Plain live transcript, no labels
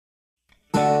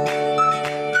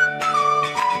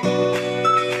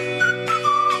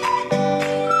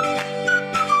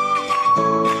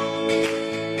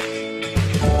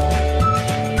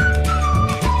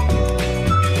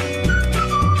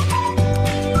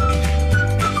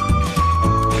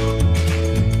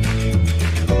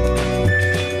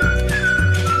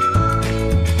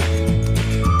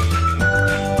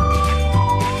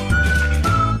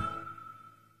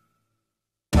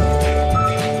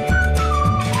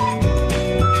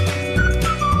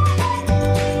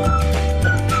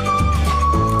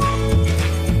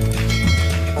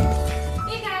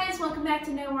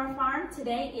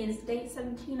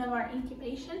17 of our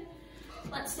incubation.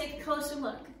 Let's take a closer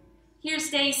look. Here's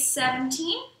day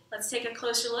 17. Let's take a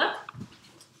closer look.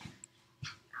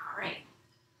 All right.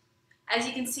 As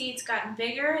you can see, it's gotten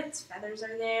bigger. Its feathers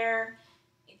are there.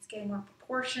 It's getting more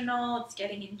proportional. It's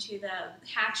getting into the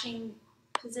hatching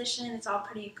position. It's all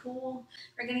pretty cool.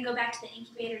 We're gonna go back to the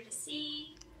incubator to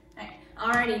see.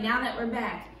 Alrighty, now that we're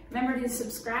back, remember to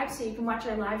subscribe so you can watch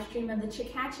our live stream of the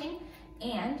chick hatching,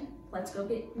 and let's go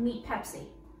meet Pepsi.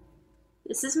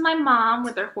 This is my mom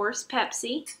with her horse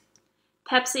Pepsi.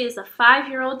 Pepsi is a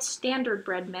 5-year-old standard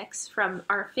bred mix from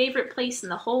our favorite place in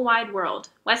the whole wide world,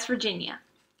 West Virginia.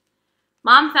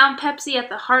 Mom found Pepsi at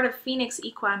the Heart of Pheonix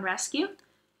Rescue.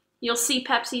 You'll see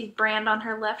Pepsi's brand on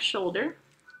her left shoulder.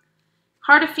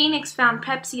 Heart of Pheonix found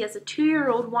Pepsi as a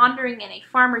 2-year-old wandering in a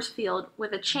farmer's field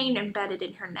with a chain embedded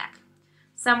in her neck,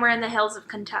 somewhere in the hills of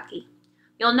Kentucky.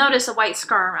 You'll notice a white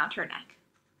scar around her neck.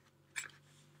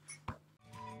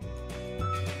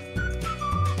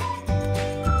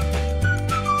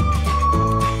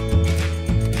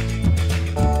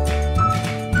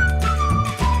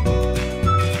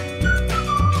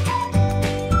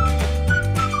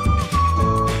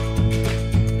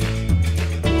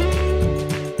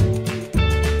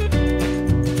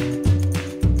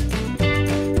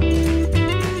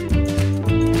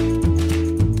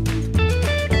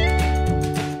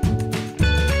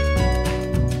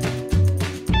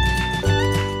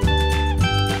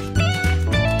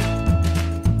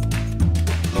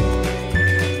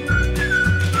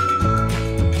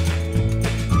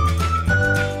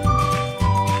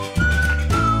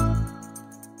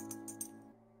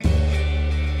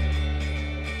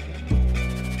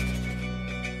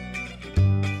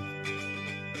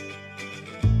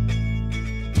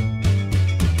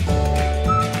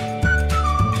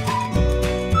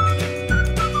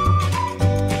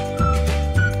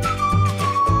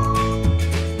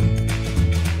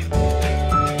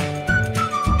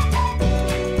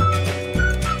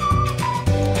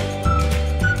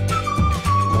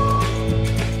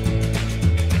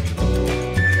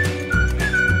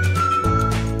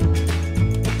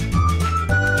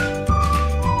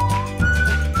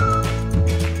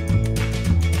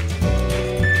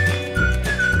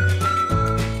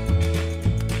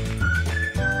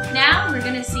 Now we're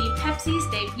going to see Pepsi's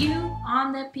debut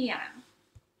on the piano.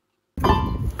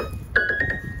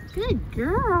 Good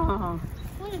girl.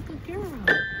 What a good girl.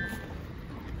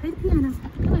 Play the piano.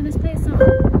 Come on, let's play a song.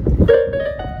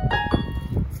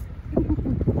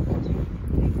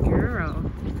 Good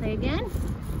girl. Play again?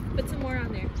 Put some more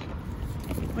on there.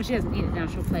 Well, she doesn't need it now.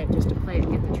 She'll play it just to play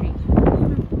and get the treat. Come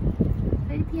on.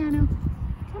 Play the piano.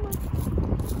 Come on.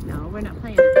 No, we're not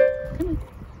playing it. Come on.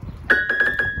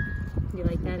 You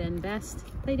like that end best?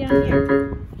 Play down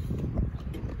here.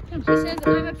 She says,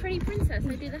 I'm a pretty princess.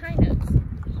 I do the high notes.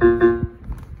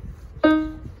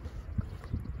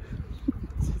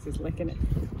 She's just licking it.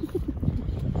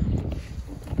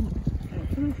 Right,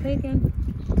 come on, play again.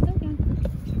 Play again.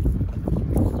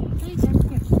 Play again.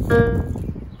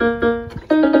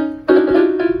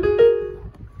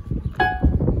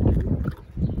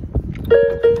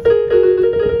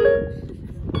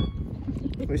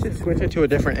 Here. We should switch it to a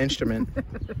different instrument. Good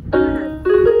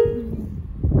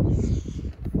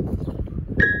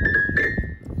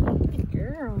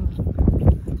girl.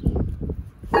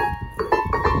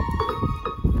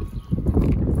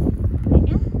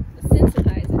 Again?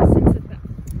 Synthesizer.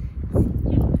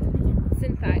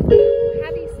 Synthesizer. How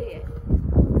do you say it?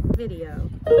 Video.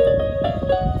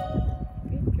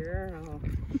 Good girl.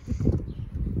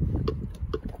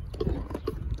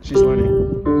 She's learning.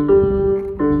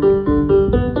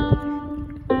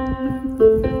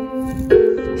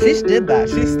 She did that.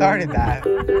 She started that.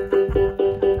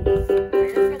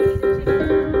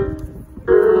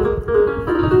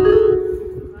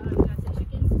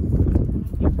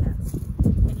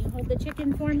 Can you hold the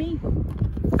chicken for me?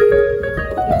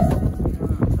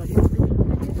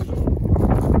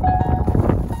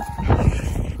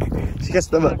 She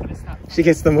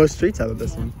gets the most treats out of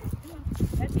this one.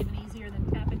 That's even easier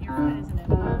than tapping your foot, isn't it?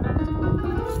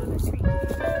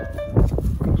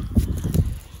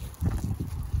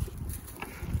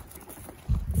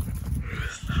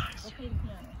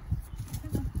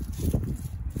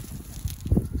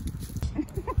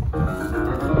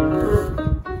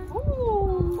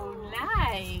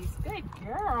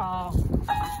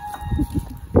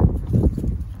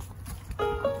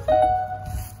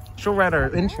 She'll write our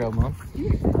intro, Mom.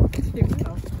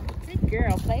 Good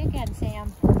girl. Play again,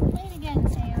 Sam. Play it again,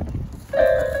 Sam.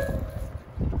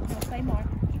 No, play more.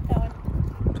 Keep going.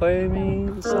 Play me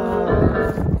the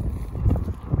song.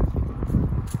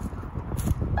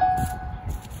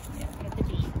 Yeah, get the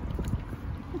beat.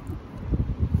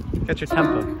 at your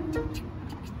tempo.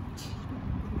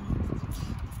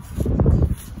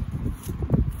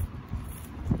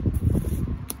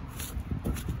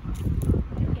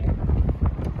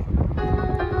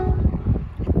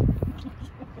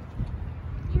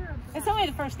 It's only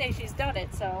the first day she's done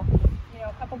it, so you know,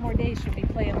 a couple more days she'll be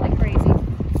playing like crazy. You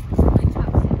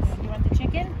want the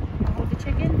chicken? You want to hold the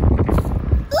chicken?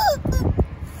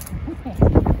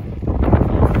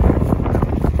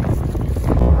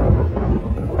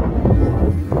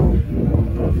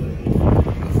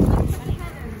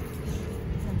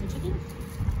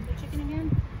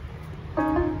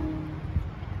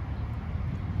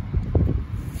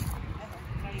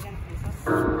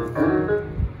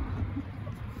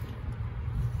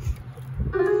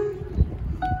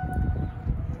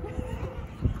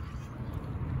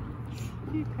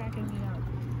 You're cracking me up.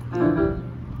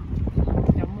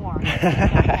 No more.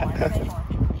 Play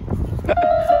more.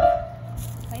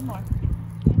 Play more.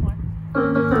 Play more.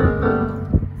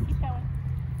 Keep going.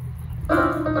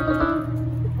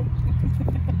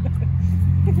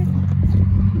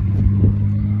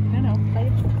 No, play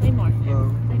more. Play more.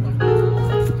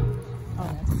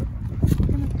 Oh,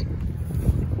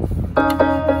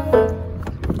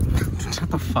 Is that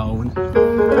the phone?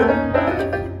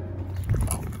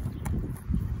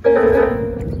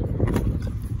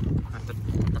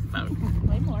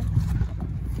 Play more.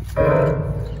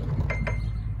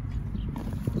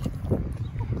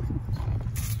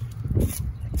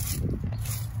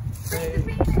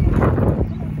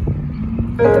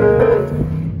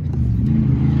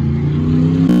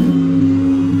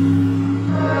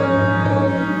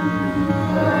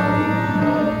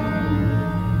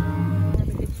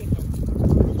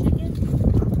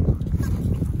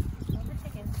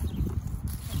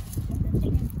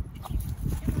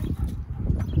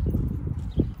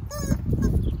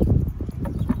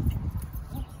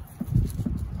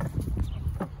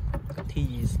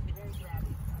 Tease.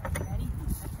 Ready?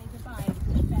 Let's say goodbye.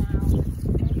 Good bow.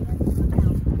 Ready? Let's go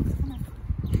down. Come on.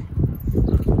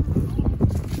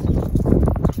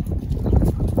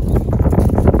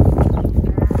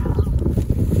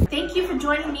 Thank you for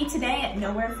joining me today at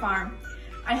Knowhere Farm.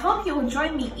 I hope you will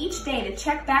join me each day to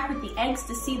check back with the eggs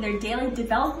to see their daily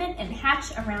development and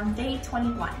hatch around day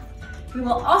 21. We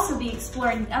will also be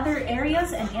exploring other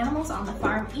areas and animals on the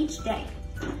farm each day.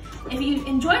 If you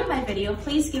enjoyed my video,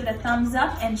 please give it a thumbs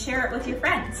up and share it with your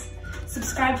friends.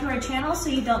 Subscribe to our channel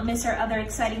so you don't miss our other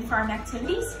exciting farm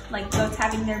activities, like goats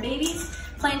having their babies,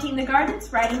 planting the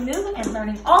gardens, riding Moo, and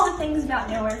learning all the things about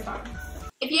Knowhere Farm.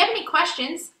 If you have any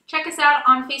questions, check us out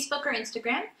on Facebook or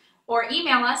Instagram, or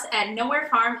email us at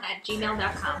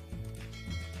knowherefarm@gmail.com.